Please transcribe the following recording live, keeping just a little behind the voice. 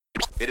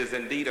It is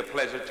indeed a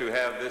pleasure to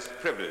have this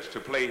privilege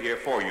to play here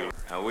for you.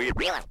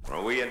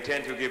 We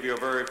intend to give you a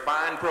very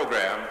fine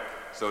program,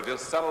 so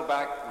just settle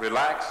back,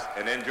 relax,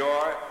 and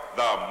enjoy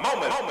the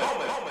moment.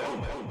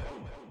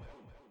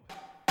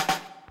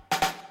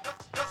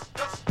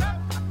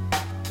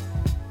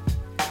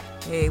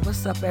 Hey,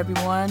 what's up,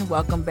 everyone?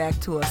 Welcome back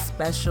to a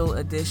special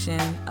edition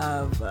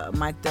of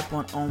Mic'd Up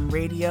on OM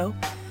Radio.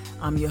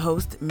 I'm your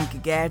host, Mika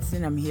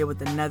Gadsden. I'm here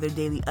with another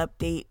daily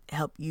update,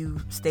 help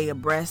you stay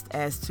abreast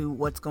as to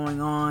what's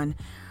going on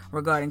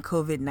regarding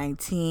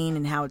COVID-19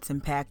 and how it's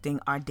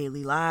impacting our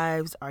daily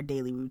lives, our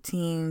daily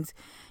routines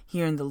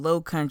here in the Low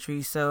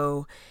Country.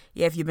 So,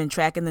 yeah, if you've been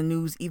tracking the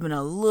news even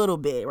a little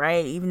bit,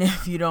 right, even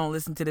if you don't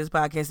listen to this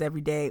podcast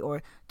every day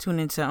or tune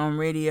into OM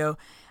Radio,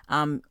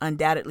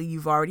 undoubtedly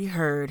you've already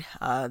heard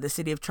the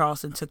city of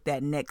Charleston took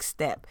that next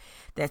step,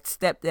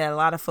 that a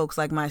lot of folks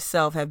like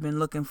myself have been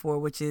looking for,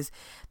 which is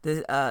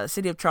the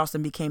city of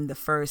Charleston became the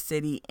first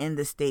city in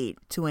the state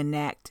to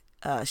enact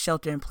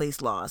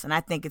shelter-in-place laws. And I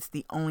think it's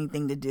the only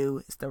thing to do.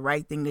 It's the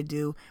right thing to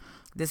do.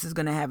 This is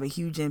going to have a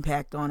huge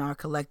impact on our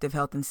collective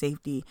health and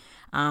safety.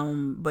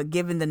 But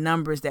given the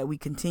numbers that we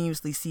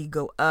continuously see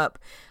go up,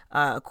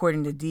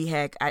 according to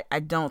DHEC, I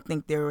don't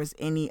think there was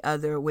any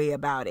other way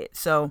about it.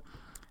 So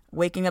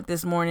waking up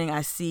this morning,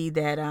 I see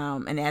that,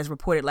 and as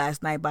reported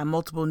last night by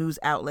multiple news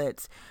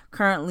outlets,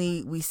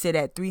 currently we sit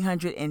at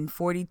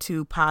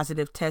 342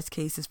 positive test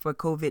cases for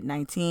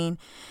COVID-19.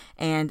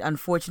 And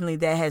unfortunately,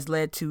 that has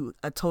led to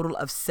a total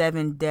of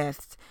 7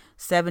 deaths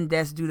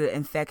due to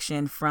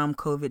infection from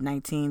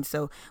COVID-19.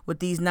 So with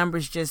these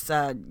numbers just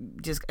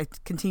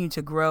continuing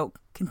to grow,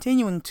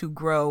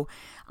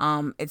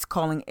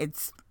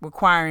 it's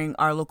requiring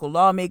our local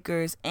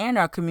lawmakers and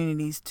our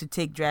communities to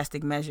take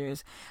drastic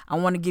measures. I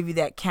want to give you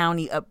that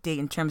county update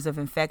in terms of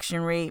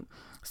infection rate.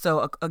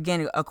 So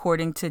again,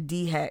 according to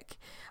DHEC,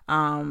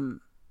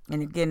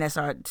 and again, that's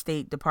our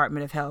state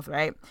Department of Health,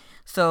 right?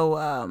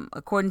 So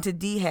according to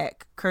DHEC,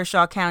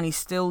 Kershaw County is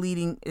still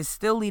leading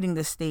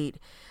the state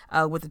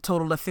with a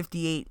total of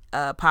 58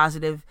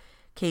 positive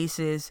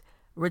cases.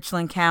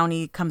 Richland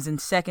County comes in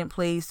second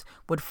place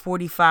with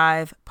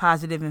 45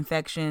 positive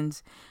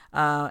infections.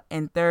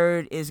 And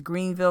third is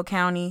Greenville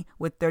County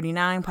with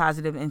 39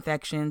 positive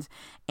infections.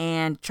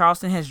 And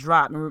Charleston has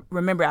dropped.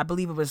 Remember, I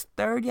believe it was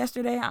third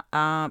yesterday.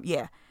 I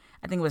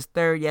think it was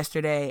third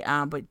yesterday.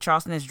 But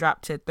Charleston has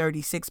dropped to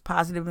 36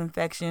 positive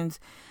infections.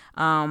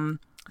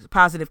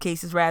 Positive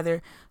cases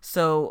rather.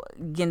 So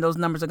again, those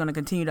numbers are going to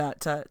continue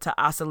to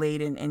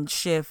oscillate and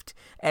shift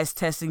as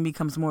testing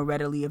becomes more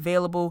readily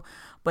available.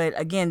 But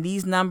again,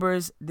 these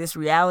numbers, this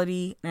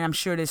reality, and I'm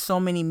sure there's so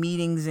many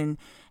meetings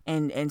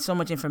and so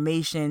much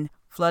information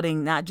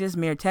flooding not just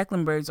Mayor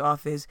Tecklenburg's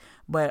office,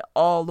 but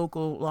all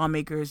local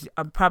lawmakers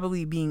are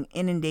probably being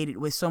inundated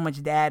with so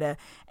much data,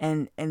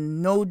 and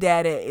no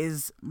data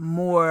is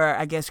more,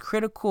 I guess,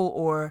 critical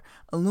or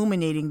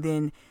illuminating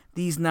than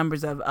these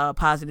numbers of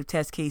positive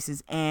test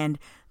cases and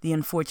the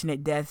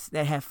unfortunate deaths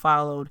that have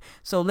followed.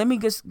 So let me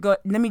just go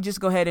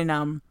ahead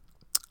and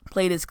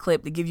play this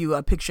clip to give you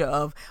a picture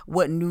of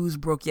what news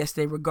broke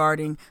yesterday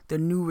regarding the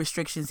new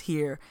restrictions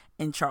here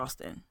in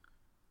Charleston.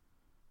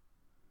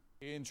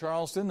 In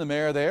Charleston, the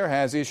mayor there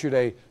has issued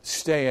a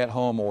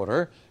stay-at-home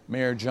order.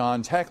 Mayor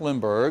John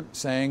Tecklenburg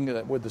saying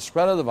that with the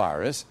spread of the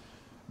virus,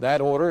 that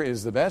order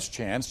is the best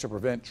chance to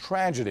prevent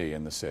tragedy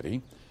in the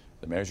city.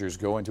 The measures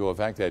go into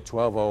effect at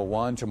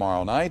 12:01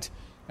 tomorrow night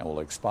and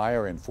will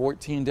expire in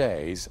 14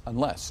 days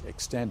unless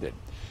extended.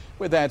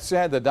 With that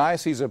said, the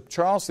Diocese of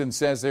Charleston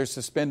says they're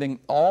suspending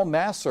all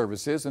Mass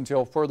services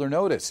until further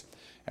notice.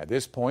 At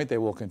this point, they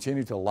will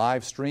continue to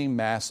live stream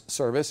Mass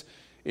service,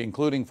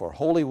 including for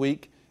Holy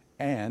Week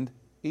and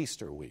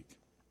Easter week.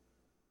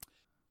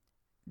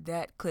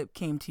 That clip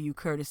came to you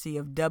courtesy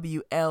of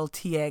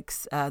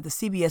WLTX, the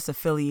CBS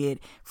affiliate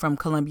from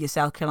Columbia,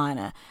 South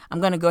Carolina. I'm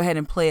going to go ahead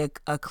and play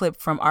a clip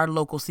from our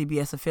local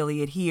CBS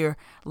affiliate here,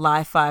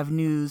 Live 5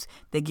 News,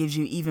 that gives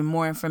you even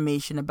more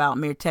information about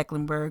Mayor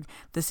Tecklenburg,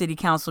 the city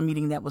council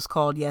meeting that was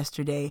called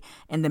yesterday,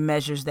 and the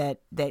measures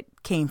that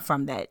came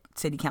from that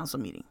city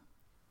council meeting.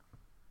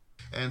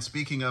 And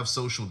speaking of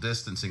social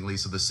distancing,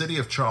 Lisa, the city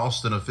of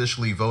Charleston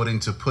officially voting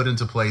to put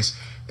into place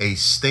a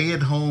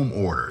stay-at-home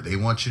order. They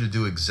want you to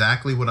do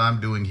exactly what I'm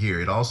doing here.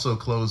 It also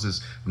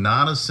closes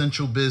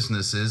non-essential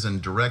businesses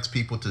and directs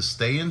people to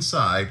stay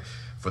inside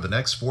for the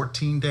next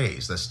 14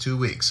 days. That's 2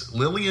 weeks.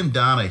 Lillian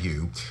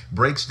Donahue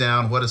breaks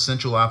down what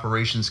essential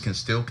operations can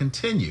still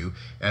continue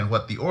and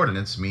what the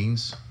ordinance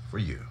means for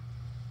you.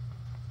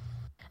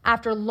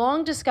 After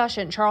long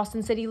discussion,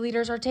 Charleston city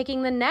leaders are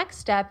taking the next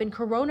step in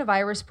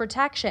coronavirus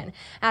protection,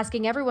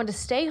 asking everyone to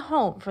stay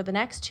home for the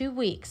next 2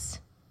 weeks.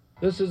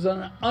 This is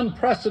an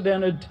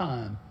unprecedented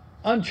time,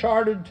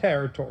 uncharted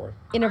territory.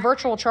 In a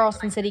virtual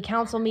Charleston City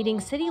Council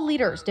meeting, city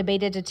leaders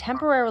debated to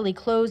temporarily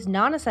close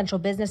non-essential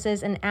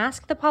businesses and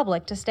ask the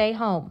public to stay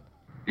home.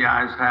 The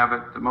ayes have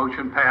it. The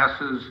motion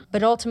passes.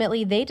 But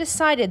ultimately, they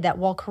decided that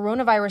while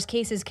coronavirus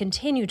cases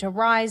continue to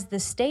rise, the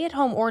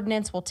stay-at-home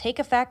ordinance will take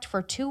effect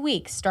for 2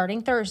 weeks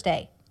starting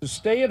Thursday. To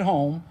stay at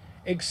home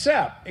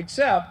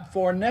except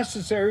for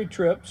necessary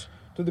trips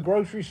to the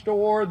grocery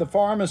store, the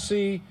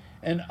pharmacy,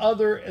 and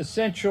other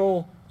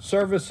essential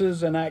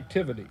services and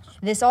activities.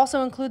 This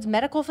also includes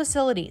medical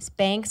facilities,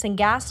 banks and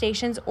gas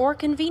stations or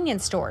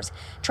convenience stores.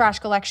 Trash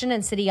collection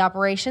and city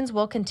operations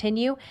will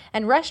continue,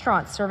 and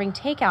restaurants serving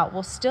takeout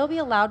will still be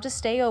allowed to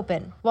stay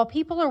open, while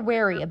people are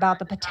wary about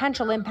the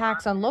potential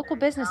impacts on local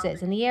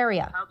businesses in the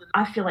area.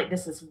 I feel like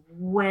this is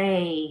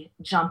way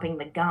jumping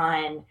the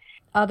gun.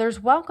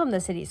 Others welcome the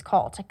city's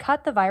call to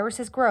cut the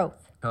virus's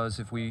growth. Because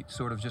if we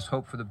sort of just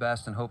hope for the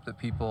best and hope that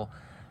people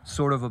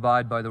sort of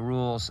abide by the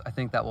rules, I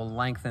think that will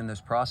lengthen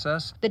this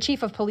process. The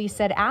chief of police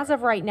said as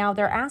of right now,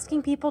 they're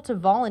asking people to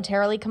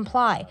voluntarily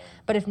comply,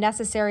 but if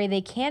necessary,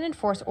 they can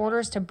enforce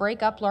orders to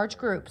break up large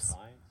groups.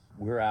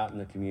 We're out in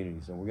the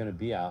communities, and we're going to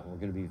be out, and we're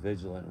going to be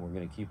vigilant, and we're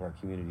going to keep our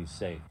communities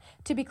safe.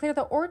 To be clear,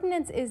 the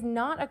ordinance is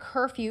not a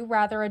curfew,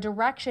 rather a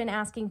direction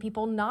asking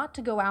people not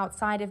to go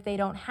outside if they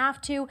don't have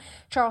to.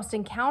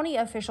 Charleston County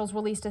officials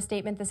released a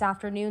statement this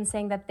afternoon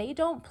saying that they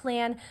don't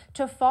plan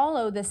to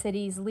follow the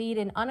city's lead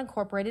in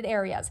unincorporated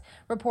areas.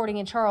 Reporting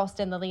in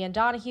Charleston, Lillian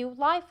Donahue,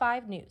 Live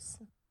 5 News.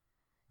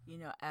 You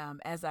know,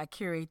 as I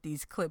curate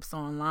these clips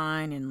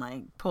online and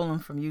like pull them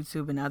from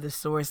YouTube and other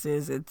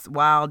sources, it's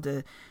wild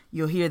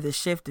you'll hear the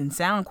shift in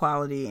sound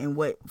quality and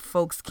what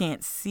folks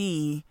can't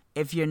see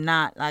if you're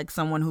not like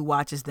someone who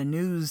watches the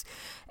news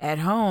at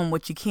home.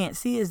 What you can't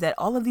see is that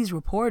all of these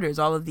reporters,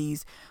 all of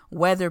these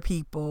weather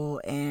people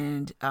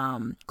and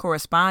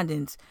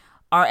correspondents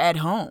are at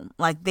home.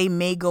 Like they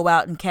may go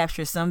out and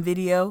capture some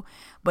video,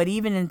 but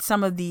even in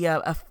some of the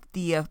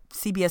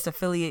CBS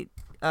affiliate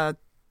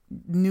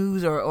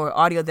news or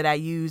audio that I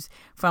use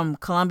from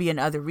Columbia and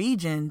other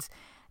regions,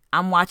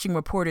 I'm watching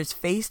reporters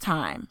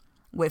FaceTime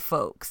with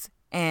folks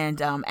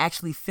and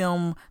actually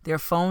film their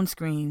phone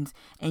screens,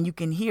 and you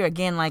can hear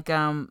again like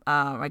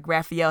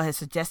Raphael has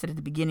suggested at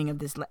the beginning of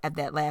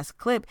that last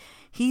clip,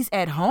 he's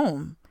at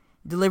home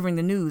delivering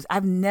the news.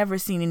 I've never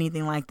seen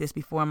anything like this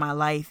before in my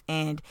life,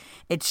 and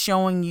it's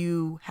showing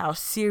you how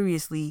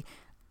seriously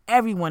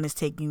everyone is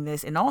taking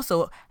this, and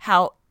also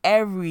how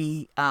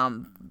every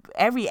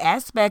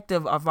aspect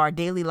of our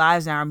daily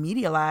lives and our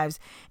media lives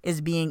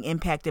is being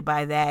impacted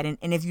by that. And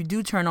if you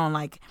do turn on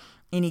like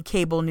any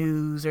cable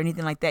news or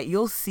anything like that,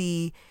 you'll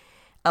see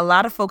a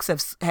lot of folks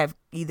have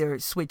either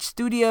switched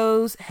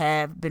studios,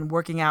 have been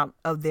working out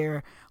of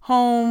their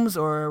homes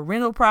or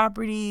rental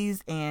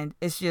properties. And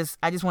it's just,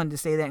 I just wanted to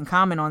say that and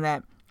comment on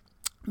that,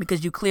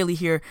 because you clearly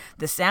hear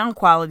the sound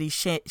quality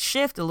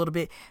shift a little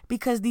bit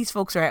because these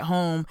folks are at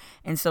home.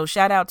 And so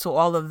shout out to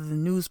all of the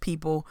news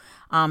people,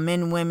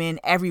 men, women,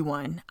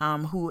 everyone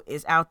who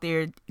is out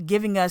there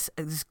giving us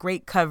this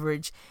great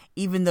coverage,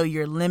 even though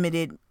you're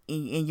limited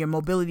and your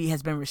mobility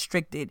has been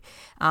restricted.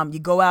 You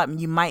go out and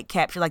you might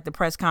capture like the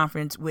press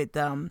conference with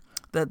the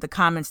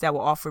comments that were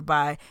offered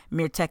by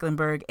Mayor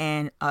Tecklenburg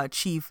and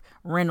Chief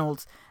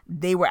Reynolds.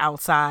 They were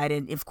outside,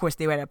 and of course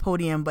they were at a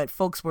podium, but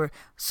folks were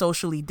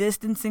socially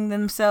distancing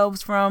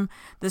themselves from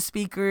the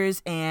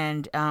speakers,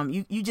 and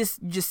you just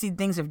see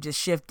things have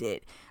just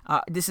shifted.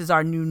 This is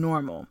our new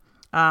normal.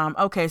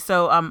 Okay,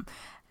 so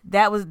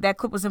that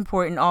clip was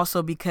important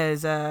also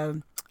because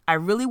I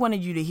really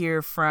wanted you to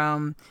hear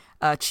from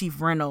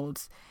Chief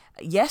Reynolds.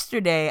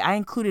 Yesterday, I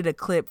included a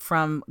clip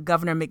from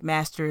Governor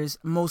McMaster's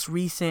most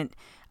recent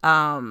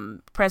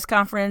press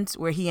conference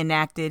where he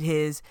enacted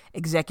his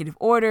executive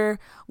order,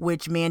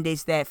 which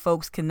mandates that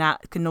folks can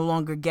no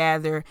longer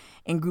gather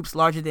in groups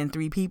larger than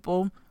 3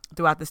 people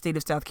throughout the state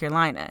of South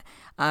Carolina.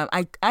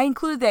 I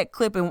included that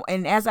clip,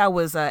 and as I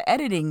was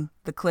editing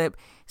the clip,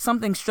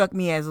 something struck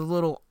me as a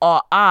little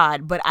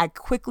odd, but I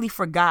quickly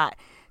forgot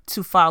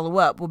to follow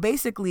up. Well,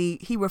 basically,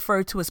 he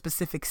referred to a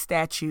specific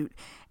statute,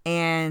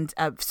 and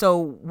so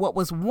what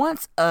was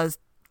once a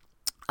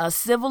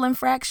civil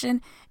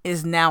infraction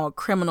is now a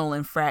criminal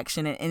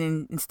infraction.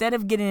 And instead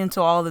of getting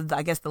into all of the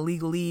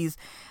legalese,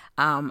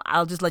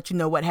 I'll just let you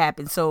know what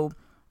happened. So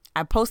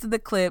I posted the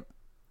clip.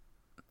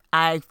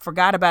 I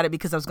forgot about it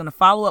because I was going to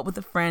follow up with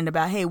a friend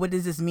about, hey, what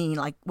does this mean?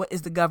 Like, what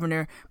is the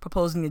governor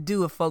proposing to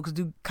do if folks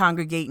do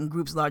congregate in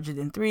groups larger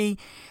than 3?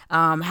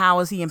 How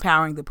is he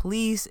empowering the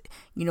police?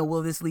 You know,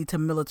 will this lead to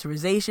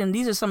militarization?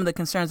 These are some of the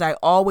concerns I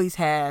always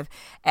have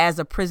as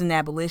a prison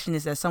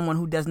abolitionist, as someone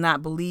who does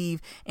not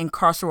believe in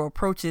carceral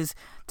approaches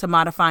to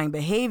modifying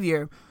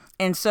behavior.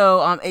 And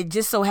so it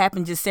just so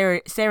happened, just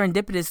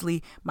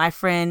serendipitously, my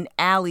friend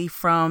Allie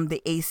from the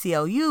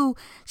ACLU,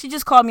 she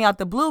just called me out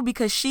the blue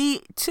because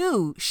she,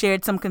 too,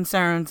 shared some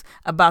concerns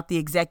about the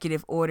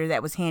executive order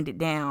that was handed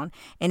down.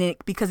 And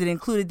because it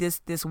included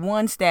this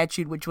one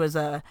statute, which was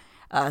a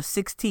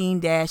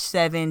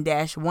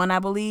 16-7-1, I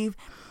believe.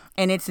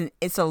 And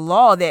it's a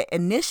law that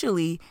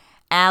initially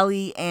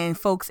Allie and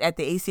folks at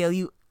the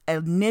ACLU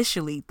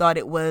initially thought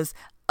it was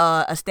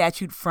a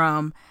statute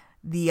from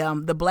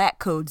the black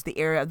codes, the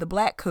era of the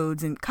black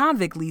codes and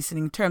convict leasing,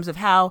 in terms of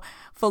how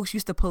folks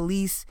used to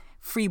police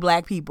free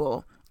black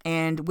people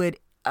and would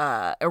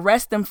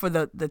arrest them for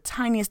the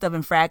tiniest of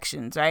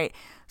infractions, right?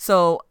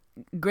 So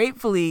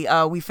gratefully,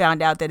 we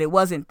found out that it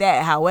wasn't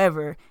that.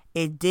 However,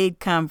 it did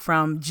come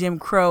from Jim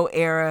Crow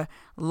era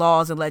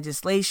laws and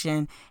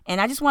legislation. And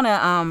I just want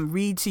to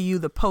read to you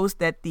the post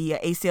that the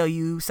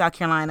ACLU South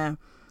Carolina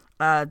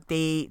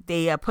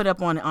they put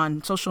up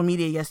on social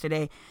media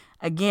yesterday.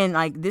 Again,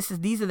 like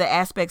these are the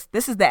aspects.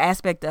 This is the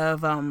aspect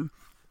of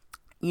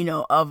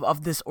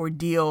of this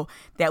ordeal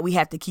that we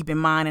have to keep in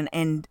mind.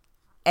 And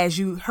as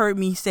you heard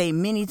me say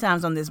many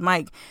times on this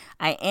mic,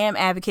 I am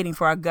advocating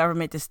for our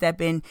government to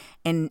step in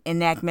and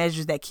enact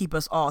measures that keep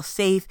us all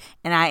safe.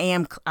 And I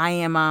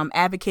am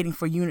advocating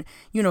for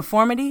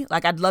uniformity.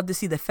 Like, I'd love to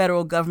see the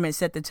federal government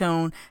set the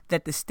tone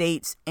that the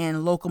states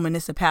and local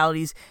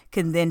municipalities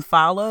can then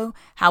follow.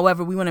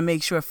 However, we want to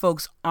make sure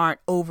folks aren't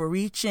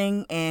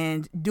overreaching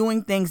and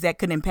doing things that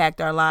could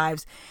impact our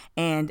lives.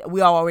 And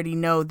we all already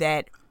know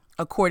that,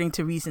 according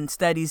to recent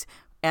studies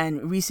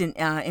and recent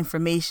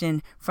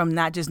information from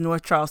not just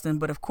North Charleston,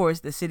 but of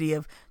course the city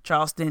of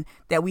Charleston,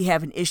 that we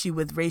have an issue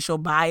with racial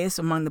bias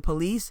among the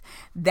police.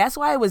 That's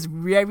why it was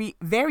very,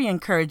 very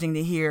encouraging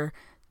to hear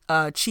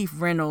Chief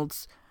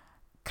Reynolds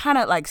kind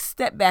of like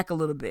step back a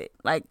little bit,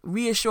 like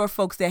reassure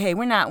folks that, hey,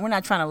 we're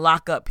not trying to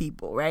lock up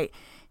people, right?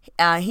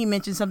 He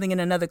mentioned something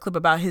in another clip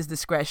about his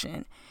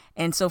discretion.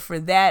 And so for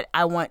that,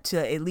 I want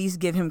to at least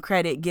give him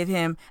credit,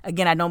 again,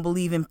 I don't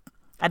believe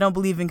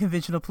in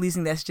conventional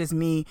policing. That's just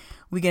me.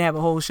 We can have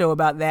a whole show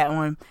about that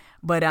one.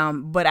 But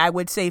I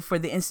would say for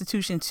the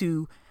institution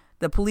for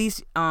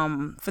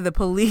the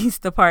police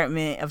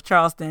department of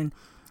Charleston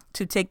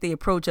to take the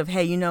approach of,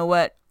 hey, you know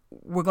what?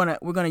 We're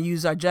gonna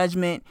use our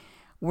judgment.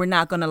 We're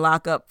not gonna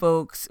lock up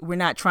folks. We're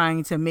not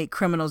trying to make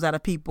criminals out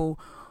of people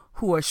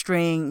who are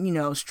straying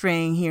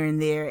here and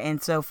there.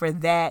 And so for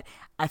that,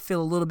 I feel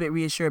a little bit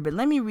reassured. But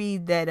let me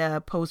read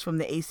that post from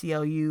the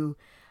ACLU.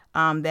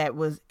 It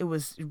was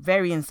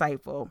very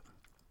insightful.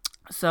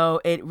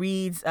 So it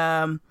reads,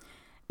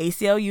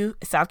 ACLU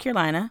South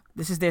Carolina.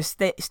 This is their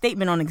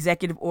statement on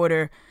Executive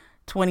Order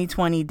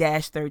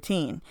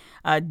 2020-13.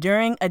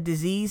 During a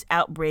disease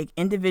outbreak,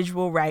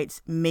 individual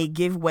rights may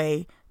give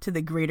way to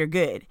the greater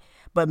good,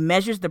 but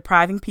measures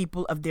depriving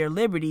people of their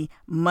liberty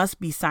must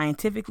be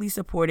scientifically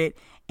supported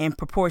and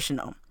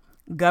proportional.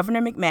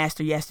 Governor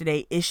McMaster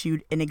yesterday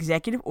issued an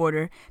executive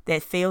order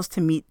that fails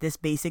to meet this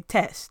basic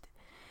test.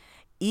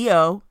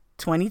 EO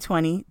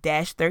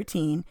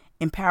 2020-13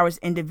 empowers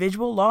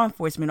individual law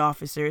enforcement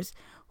officers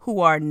who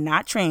are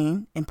not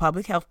trained in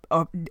public health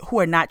or who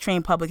are not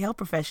trained public health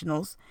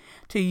professionals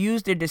to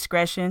use their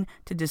discretion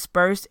to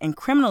disperse and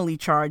criminally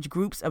charge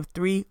groups of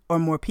 3 or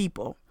more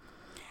people.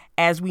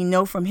 As we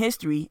know from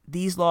history,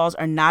 these laws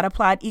are not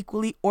applied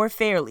equally or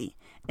fairly.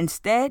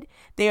 Instead,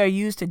 they are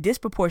used to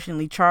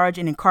disproportionately charge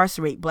and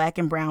incarcerate Black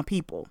and brown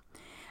people.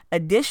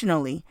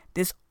 Additionally,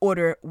 this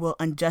order will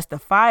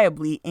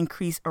unjustifiably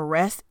increase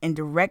arrests in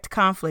direct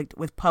conflict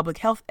with public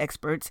health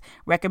experts'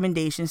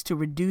 recommendations to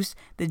reduce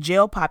the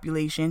jail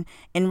population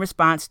in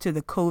response to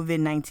the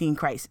COVID-19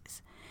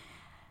 crisis.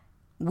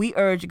 We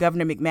urge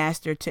Governor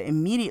McMaster to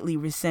immediately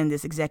rescind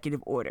this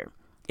executive order.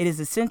 It is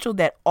essential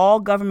that all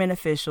government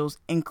officials,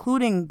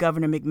 including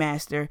Governor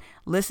McMaster,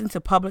 listen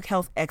to public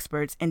health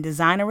experts and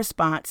design a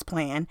response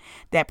plan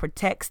that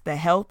protects the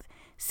health,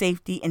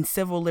 safety, and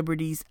civil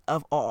liberties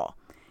of all.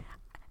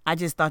 I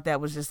just thought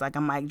that was just like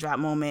a mic drop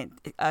moment.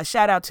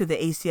 Shout out to the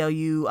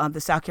ACLU,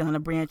 the South Carolina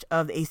branch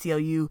of the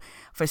ACLU,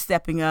 for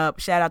stepping up.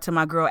 Shout out to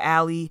my girl,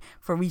 Allie,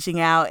 for reaching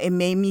out. It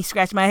made me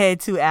scratch my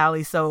head too,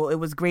 Allie. So it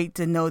was great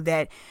to know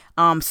that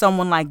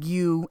someone like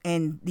you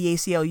and the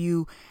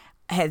ACLU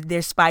had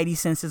their spidey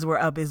senses were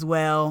up as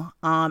well,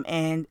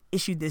 and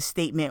issued this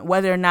statement.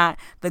 Whether or not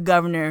the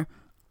governor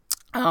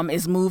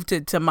is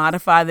moved to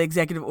modify the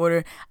executive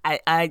order,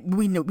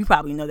 we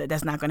probably know that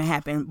that's not going to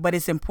happen. But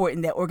it's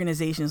important that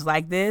organizations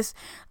like this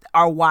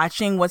are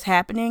watching what's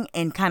happening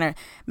and kind of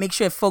make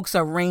sure folks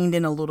are reined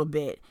in a little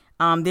bit.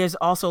 There's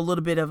also a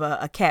little bit of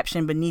a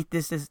caption beneath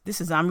this.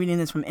 I'm reading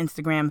this from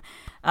Instagram.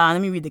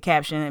 Let me read the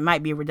caption. It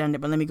might be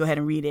redundant, but let me go ahead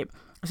and read it.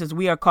 It says,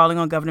 "We are calling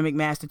on Governor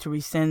McMaster to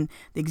rescind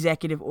the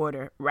executive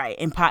order, right?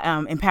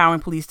 Empowering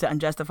police to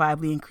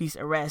unjustifiably increase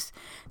arrests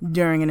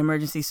during an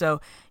emergency."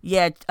 So,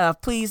 yeah,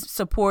 please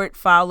support,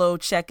 follow,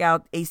 check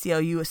out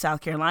ACLU of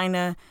South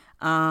Carolina.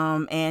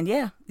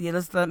 And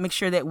let's make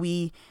sure that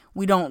we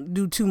don't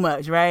do too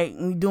much, right?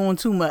 We're doing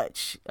too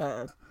much.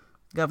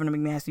 Governor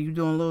McMaster, you're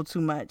doing a little too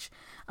much.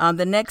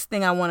 The next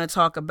thing I want to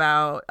talk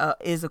about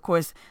is, of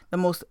course,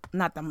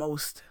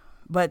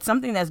 but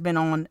something that's been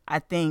on, I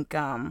think,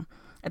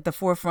 at the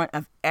forefront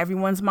of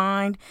everyone's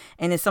mind.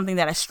 And it's something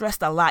that I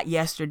stressed a lot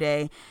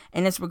yesterday.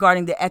 And it's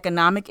regarding the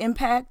economic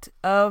impact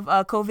of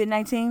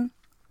COVID-19.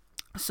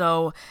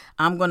 So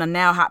I'm going to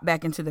now hop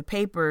back into the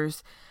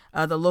papers,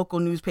 the local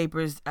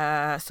newspapers.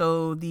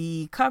 So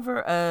the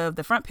cover of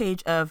the front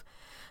page of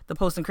the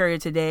Post and Courier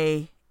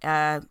today,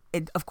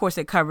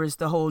 it covers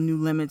the whole new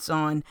limits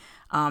on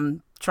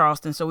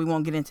Charleston, so we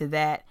won't get into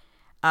that.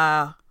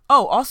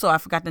 Also, I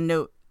forgot to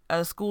note,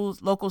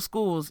 local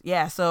schools.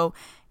 Yeah, so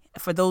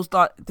for those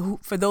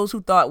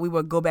who thought we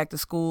would go back to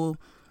school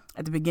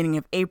at the beginning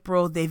of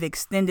April, they've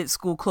extended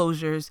school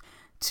closures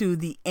to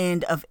the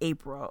end of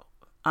April.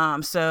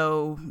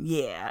 So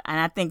yeah, and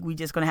I think we're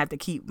just going to have to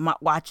keep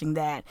watching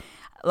that.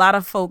 A lot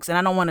of folks, and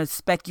I don't want to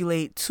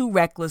speculate too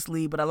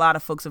recklessly, but a lot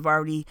of folks have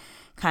already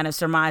kind of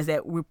surmised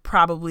that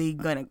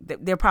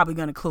they're probably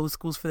going to close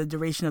schools for the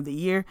duration of the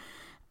year.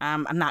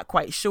 I'm not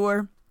quite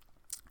sure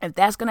if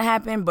that's going to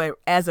happen, but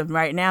as of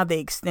right now, they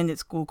extended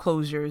school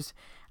closures.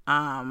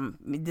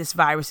 This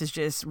virus is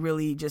just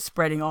really just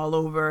spreading all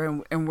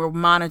over, and we're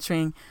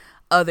monitoring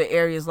other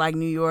areas like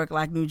New York,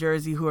 like New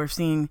Jersey, who are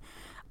seeing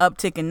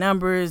uptick in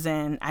numbers,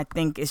 and I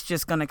think it's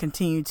just going to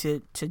continue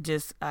to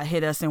just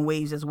hit us in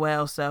waves as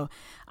well. So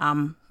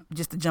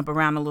just to jump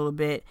around a little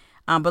bit.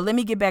 But let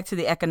me get back to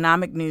the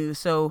economic news.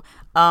 So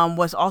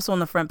what's also on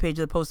the front page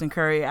of the Post and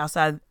Courier,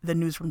 outside the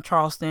news from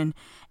Charleston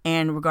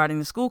and regarding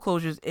the school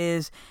closures,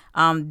 is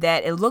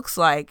that it looks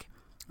like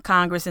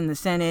Congress and the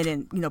Senate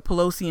and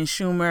Pelosi and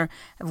Schumer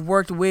have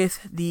worked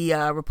with the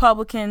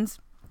Republicans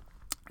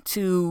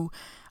to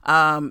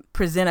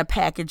present a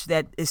package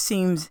that it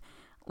seems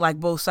like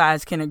both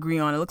sides can agree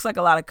on. It looks like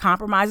a lot of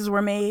compromises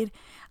were made.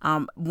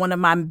 One of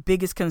my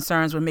biggest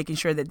concerns was making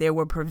sure that there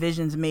were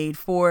provisions made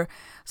for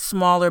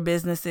smaller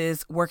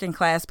businesses, working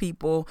class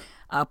people,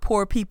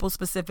 poor people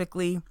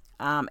specifically.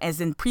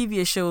 As in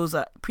previous shows,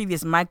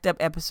 previous mic'd up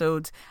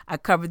episodes, I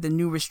covered the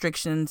new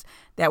restrictions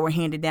that were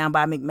handed down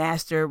by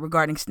McMaster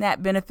regarding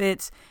SNAP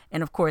benefits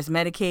and, of course,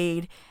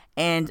 Medicaid.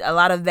 And a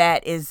lot of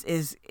that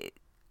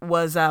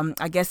was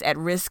I guess, at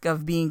risk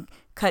of being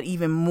cut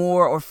even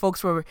more, or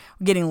folks were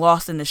getting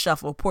lost in the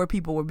shuffle. Poor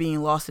people were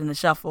being lost in the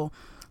shuffle.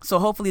 So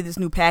hopefully this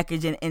new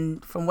package,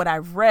 and from what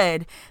I've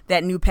read,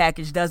 that new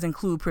package does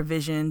include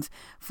provisions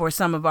for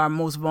some of our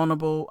most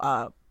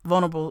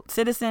vulnerable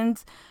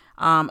citizens.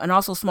 And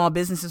also small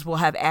businesses will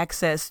have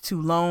access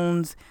to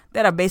loans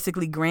that are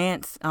basically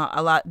grants.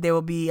 There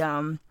will be,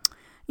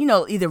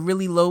 either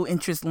really low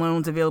interest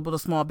loans available to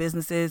small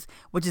businesses,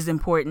 which is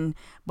important.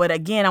 But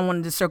again, I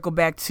wanted to circle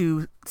back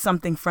to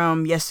something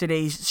from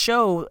yesterday's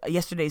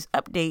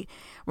update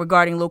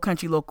regarding Low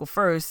Country Local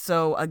First.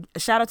 So a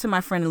shout out to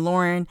my friend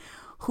Lauren,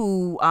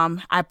 who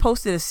I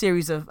posted a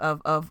series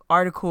of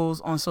articles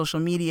on social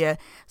media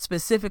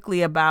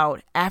specifically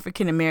about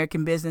African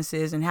American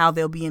businesses and how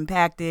they'll be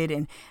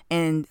impacted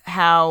and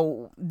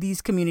how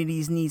these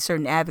communities need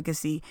certain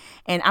advocacy.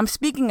 And I'm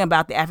speaking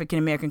about the African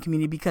American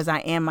community because I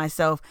am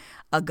myself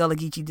a Gullah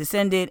Geechee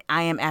descendant.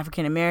 I am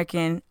African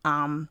American.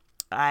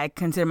 I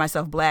consider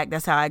myself Black.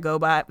 That's how I go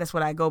by. That's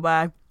what I go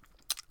by.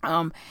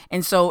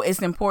 And so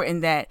it's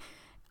important that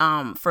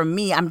for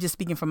me, I'm just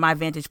speaking from my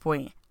vantage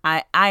point.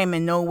 I am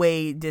in no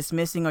way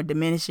dismissing or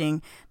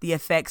diminishing the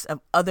effects of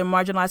other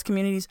marginalized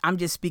communities. I'm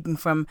just speaking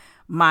from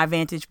my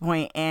vantage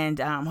point, and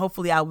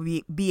hopefully I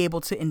will be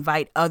able to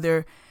invite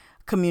other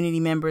community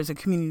members or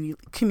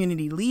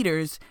community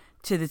leaders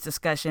to this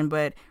discussion.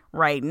 But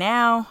right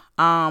now,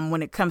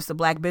 when it comes to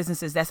Black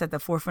businesses, that's at the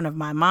forefront of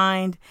my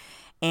mind.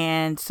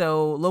 And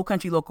so Low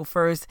Country Local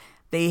First,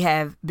 they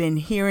have been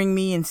hearing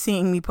me and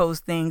seeing me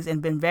post things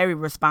and been very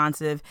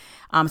responsive.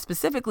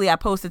 Specifically, I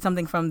posted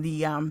something from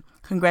the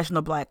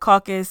Congressional Black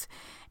Caucus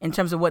in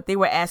terms of what they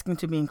were asking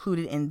to be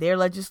included in their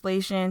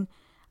legislation.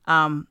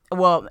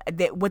 What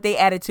they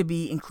added to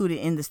be included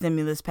in the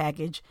stimulus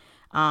package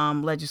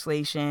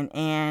legislation.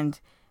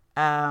 And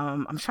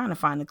I'm trying to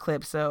find the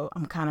clip, so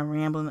I'm kind of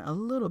rambling a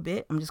little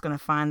bit. I'm just going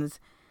to find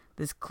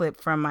this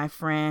clip from my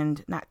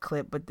friend, not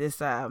clip, but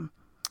this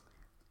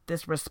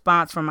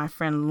response from my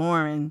friend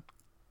Lauren.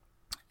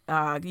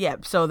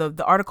 So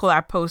the article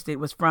I posted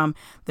was from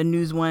the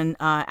News One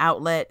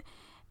outlet,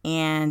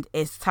 and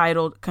it's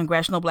titled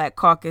 "Congressional Black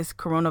Caucus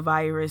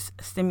Coronavirus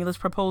Stimulus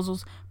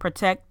Proposals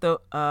Protect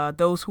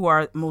Those Who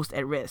Are Most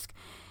at Risk."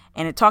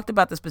 And it talked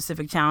about the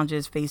specific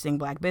challenges facing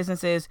Black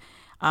businesses.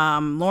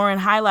 Lauren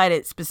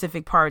highlighted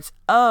specific parts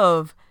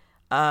of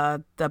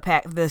the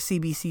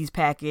CBC's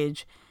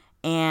package,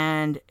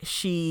 and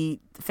she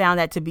found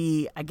that to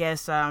be, I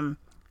guess,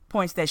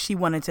 points that she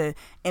wanted to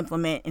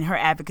implement in her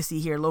advocacy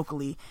here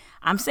locally.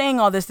 I'm saying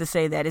all this to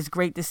say that it's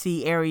great to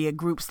see area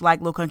groups like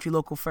Low Country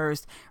Local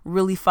First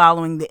really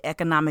following the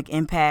economic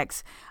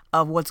impacts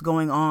of what's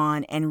going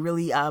on and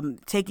really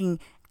taking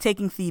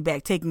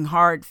feedback, taking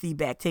hard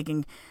feedback,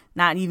 taking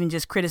not even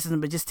just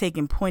criticism, but just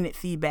taking pointed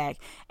feedback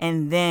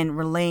and then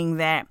relaying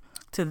that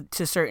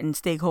to certain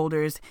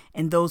stakeholders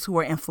and those who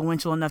are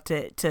influential enough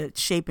to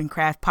shape and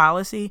craft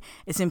policy.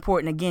 It's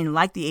important, again,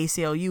 like the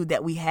ACLU,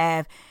 that we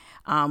have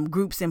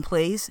groups in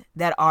place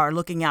that are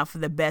looking out for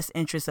the best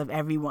interests of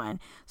everyone.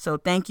 So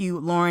thank you,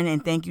 Lauren,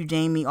 and thank you,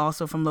 Jamie,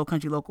 also from Low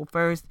Country Local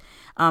First.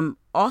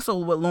 Also,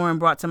 what Lauren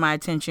brought to my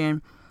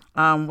attention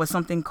was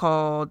something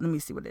called, let me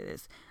see what it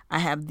is. I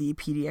have the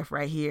PDF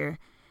right here.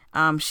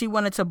 She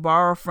wanted to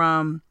borrow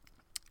from,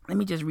 let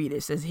me just read it.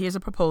 It says, here's a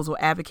proposal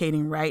that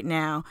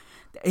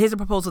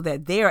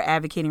they are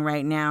advocating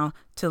right now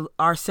to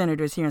our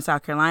senators here in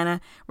South Carolina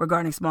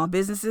regarding small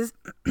businesses,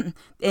 and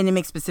it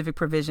makes specific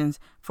provisions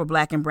for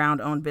Black and brown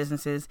owned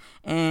businesses.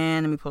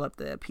 And let me pull up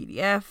the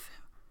PDF.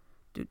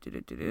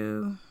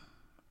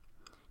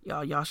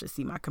 Y'all should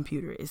see my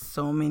computer. It's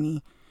so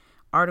many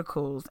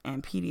articles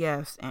and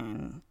PDFs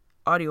and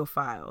audio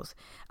files.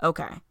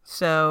 Okay,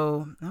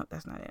 so no,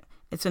 that's not it.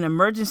 It's an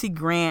emergency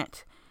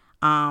grant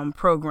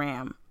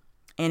program,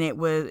 and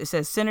it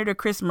says Senator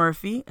Chris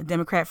Murphy, a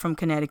Democrat from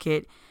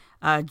Connecticut,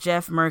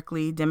 Jeff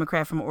Merkley,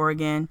 Democrat from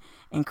Oregon,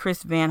 and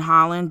Chris Van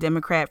Hollen,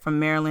 Democrat from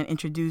Maryland,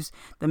 introduced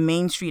the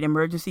Main Street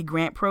Emergency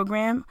Grant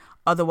Program,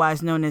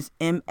 otherwise known as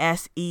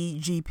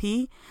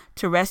MSEGP,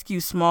 to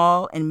rescue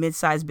small and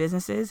mid-sized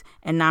businesses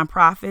and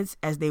nonprofits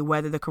as they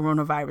weather the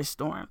coronavirus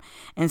storm.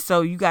 And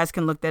so you guys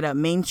can look that up,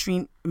 Main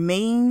Street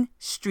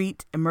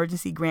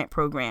Emergency Grant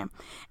Program.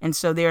 And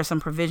so there are some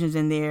provisions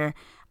in there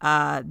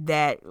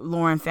that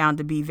Lauren found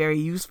to be very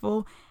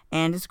useful.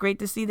 And it's great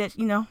to see that,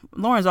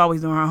 Lauren's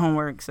always doing her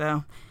homework.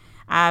 So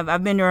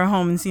I've been to her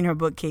home and seen her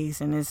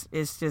bookcase, and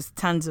it's just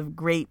tons of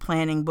great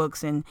planning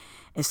books, and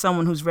is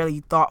someone who's really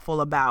thoughtful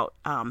about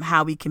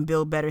how we can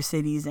build better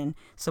cities and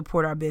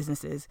support our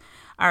businesses.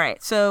 All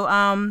right. So,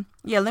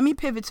 let me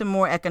pivot to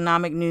more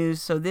economic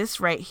news. So this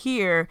right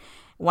here,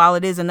 while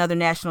it is another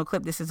national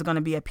clip, this is going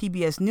to be a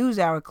PBS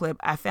NewsHour clip.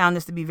 I found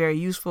this to be very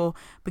useful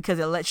because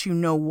it lets you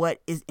know what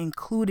is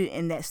included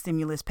in that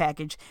stimulus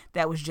package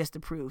that was just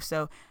approved.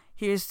 So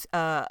here's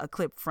a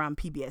clip from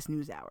PBS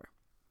NewsHour.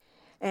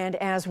 And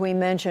as we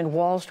mentioned,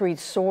 Wall Street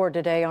soared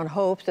today on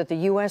hopes that the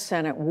U.S.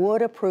 Senate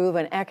would approve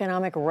an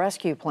economic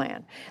rescue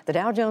plan. The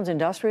Dow Jones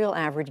Industrial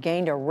Average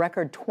gained a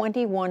record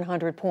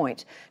 2,100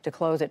 points to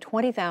close at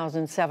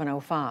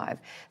 20,705.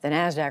 The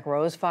Nasdaq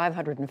rose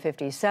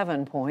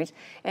 557 points,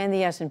 and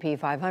the S&P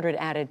 500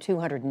 added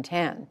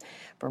 210.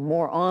 For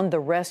more on the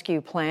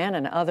rescue plan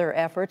and other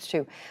efforts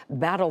to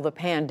battle the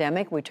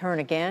pandemic, we turn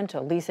again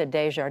to Lisa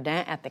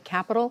Desjardins at the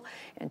Capitol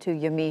and to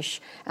Yamiche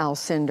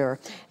Alcindor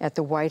at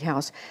the White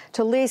House.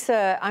 To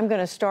Lisa, I'm going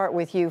to start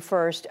with you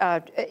first.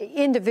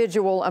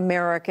 Individual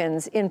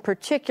Americans, in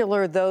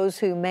particular those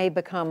who may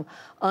become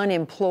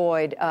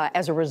unemployed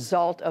as a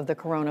result of the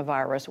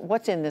coronavirus,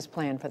 what's in this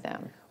plan for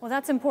them? Well,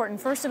 that's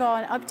important. First of all,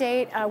 an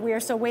update. We are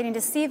still waiting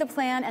to see the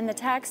plan and the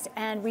text,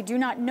 and we do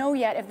not know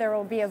yet if there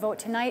will be a vote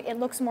tonight. It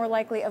looks more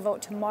likely a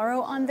vote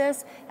tomorrow on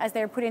this as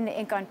they're putting the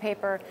ink on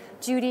paper.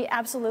 Judy,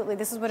 absolutely,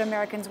 this is what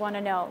Americans want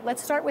to know.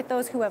 Let's start with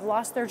those who have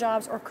lost their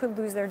jobs or could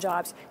lose their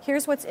jobs.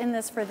 Here's what's in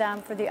this for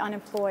them, for the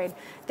unemployed.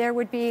 There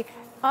would be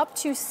up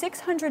to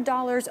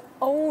 $600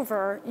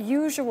 over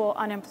usual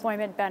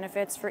unemployment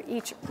benefits for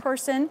each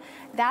person.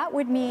 That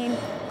would mean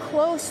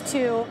close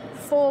to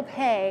full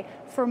pay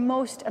for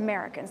most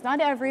Americans.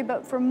 Not every,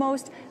 but for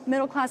most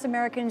middle-class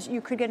Americans,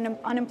 you could get an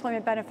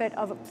unemployment benefit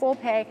of full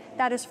pay.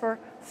 That is for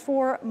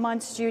 4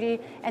 months, Judy,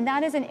 and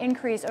that is an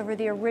increase over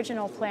the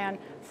original plan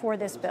for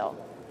this bill.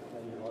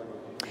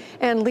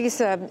 And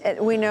Lisa,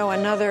 we know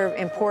another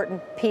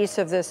important piece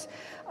of this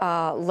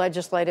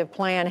legislative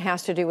plan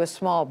has to do with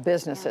small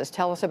businesses.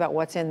 Tell us about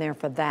what's in there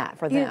for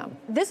them.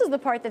 This is the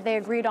part that they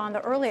agreed on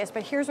the earliest,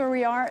 but here's where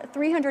we are,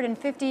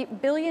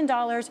 $350 billion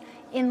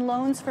in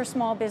loans for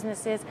small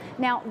businesses.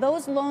 Now,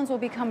 those loans will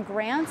become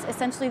grants.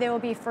 Essentially, they will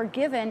be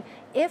forgiven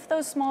if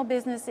those small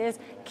businesses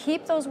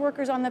keep those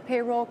workers on the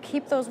payroll,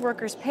 keep those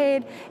workers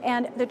paid.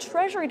 And the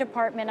Treasury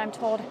Department, I'm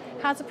told,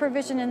 has a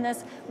provision in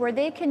this where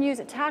they can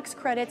use tax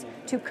credits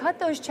to cut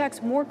those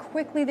checks more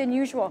quickly than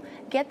usual,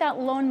 get that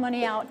loan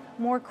money out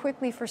more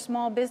quickly for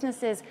small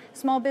businesses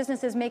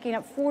making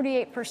up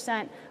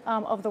 48%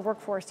 of the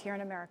workforce here in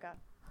America.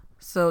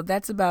 So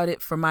that's about it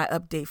for my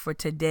update for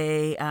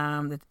today.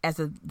 As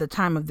of the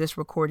time of this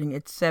recording,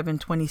 it's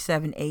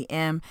 7:27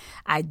 a.m.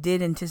 I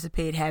did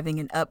anticipate having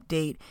an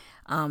update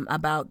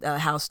about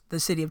how the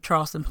city of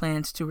Charleston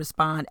plans to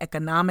respond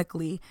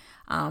economically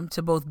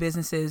to both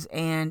businesses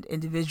and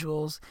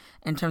individuals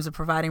in terms of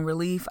providing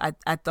relief.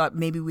 I thought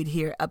maybe we'd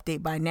hear an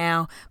update by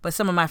now, but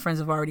some of my friends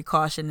have already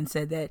cautioned and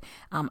said that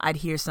I'd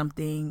hear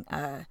something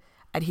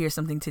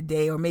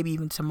today or maybe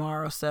even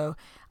tomorrow. So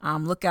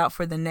look out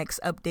for the next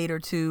update or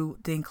two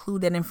to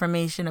include that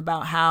information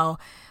about how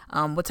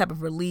what type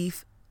of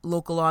relief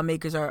local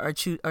lawmakers are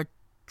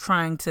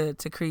trying to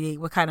create,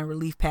 what kind of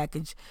relief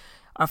package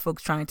are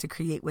folks trying to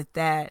create with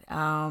that.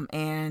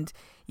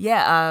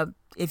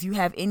 If you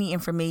have any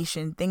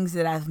information, things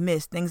that I've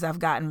missed, things I've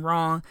gotten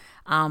wrong,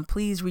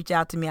 please reach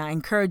out to me. I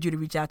encourage you to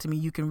reach out to me.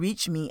 You can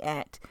reach me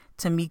at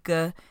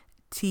Tamika,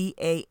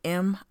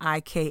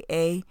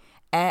 TAMIKA,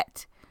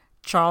 at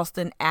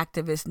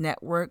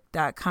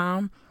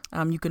CharlestonActivistNetwork.com.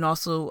 You can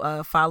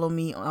also follow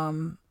me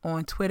on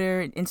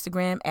Twitter and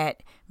Instagram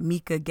at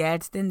Mika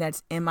Gadsden.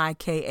 That's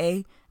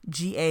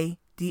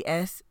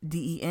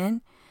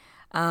MIKAGADSDEN.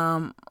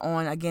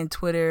 On, again,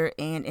 Twitter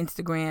and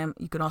Instagram.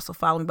 You can also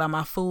follow me by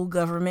my full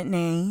government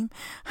name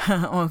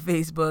on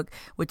Facebook,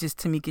 which is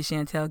Tamika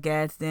Chantel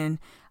Gadsden.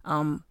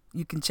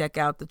 You can check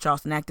out the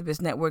Charleston Activist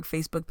Network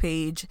Facebook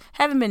page.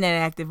 Haven't been that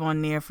active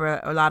on there for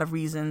a lot of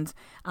reasons,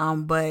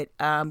 but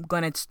I'm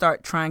going to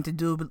start trying to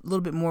do a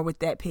little bit more with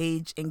that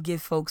page and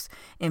give folks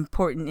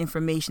important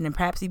information and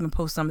perhaps even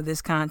post some of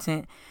this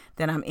content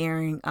that I'm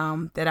airing,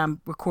 that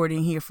I'm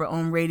recording here for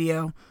OM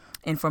Radio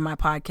and for my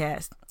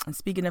podcast. And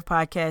speaking of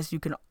podcasts, you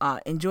can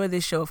enjoy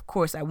this show. Of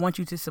course, I want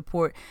you to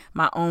support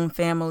my own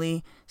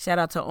family. Shout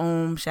out to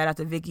Ohm, shout out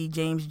to Vicky,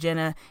 James,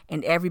 Jenna,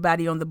 and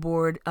everybody on the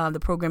board, the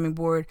programming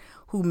board,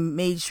 who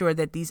made sure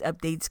that these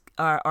updates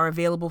are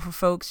available for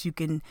folks. You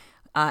can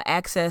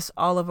access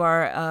all of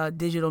our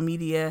digital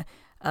media.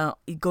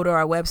 Go to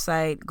our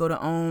website, go to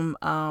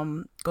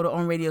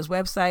Ohm Radio's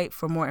website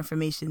for more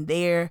information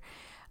there.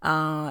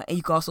 And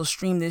you can also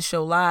stream this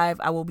show live.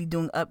 I will be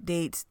doing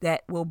updates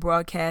that will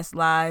broadcast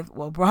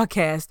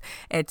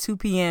at 2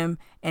 p.m.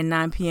 and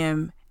 9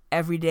 p.m.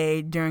 every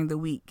day during the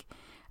week.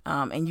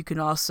 And you can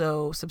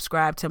also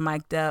subscribe to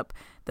Mic'd Up,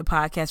 the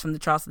podcast from the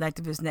Charleston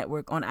Activist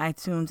Network, on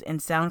iTunes and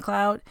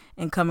SoundCloud,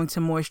 and coming to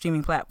more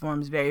streaming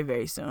platforms very,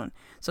 very soon.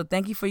 So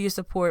thank you for your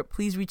support.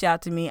 Please reach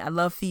out to me. I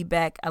love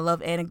feedback. I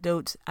love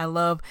anecdotes. I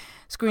love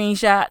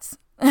screenshots.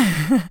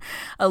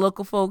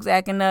 Local folks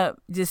acting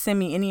up. Just send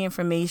me any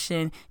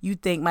information you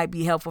think might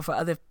be helpful for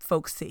other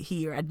folks to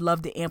hear. I'd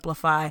love to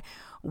amplify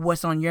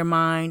what's on your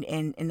mind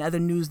and other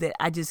news that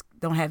I just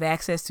don't have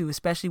access to,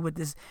 especially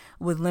with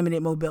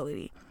limited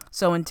mobility.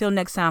 So until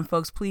next time,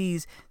 folks,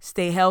 please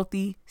stay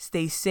healthy,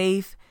 stay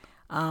safe,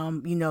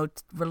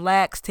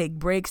 relax, take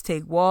breaks,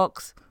 take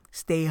walks,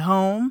 stay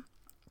home.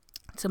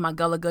 To my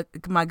Gullah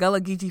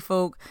Geechee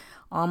folk,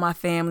 all my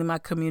family, my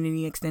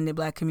community, extended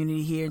Black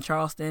community here in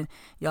Charleston,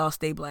 y'all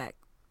stay Black.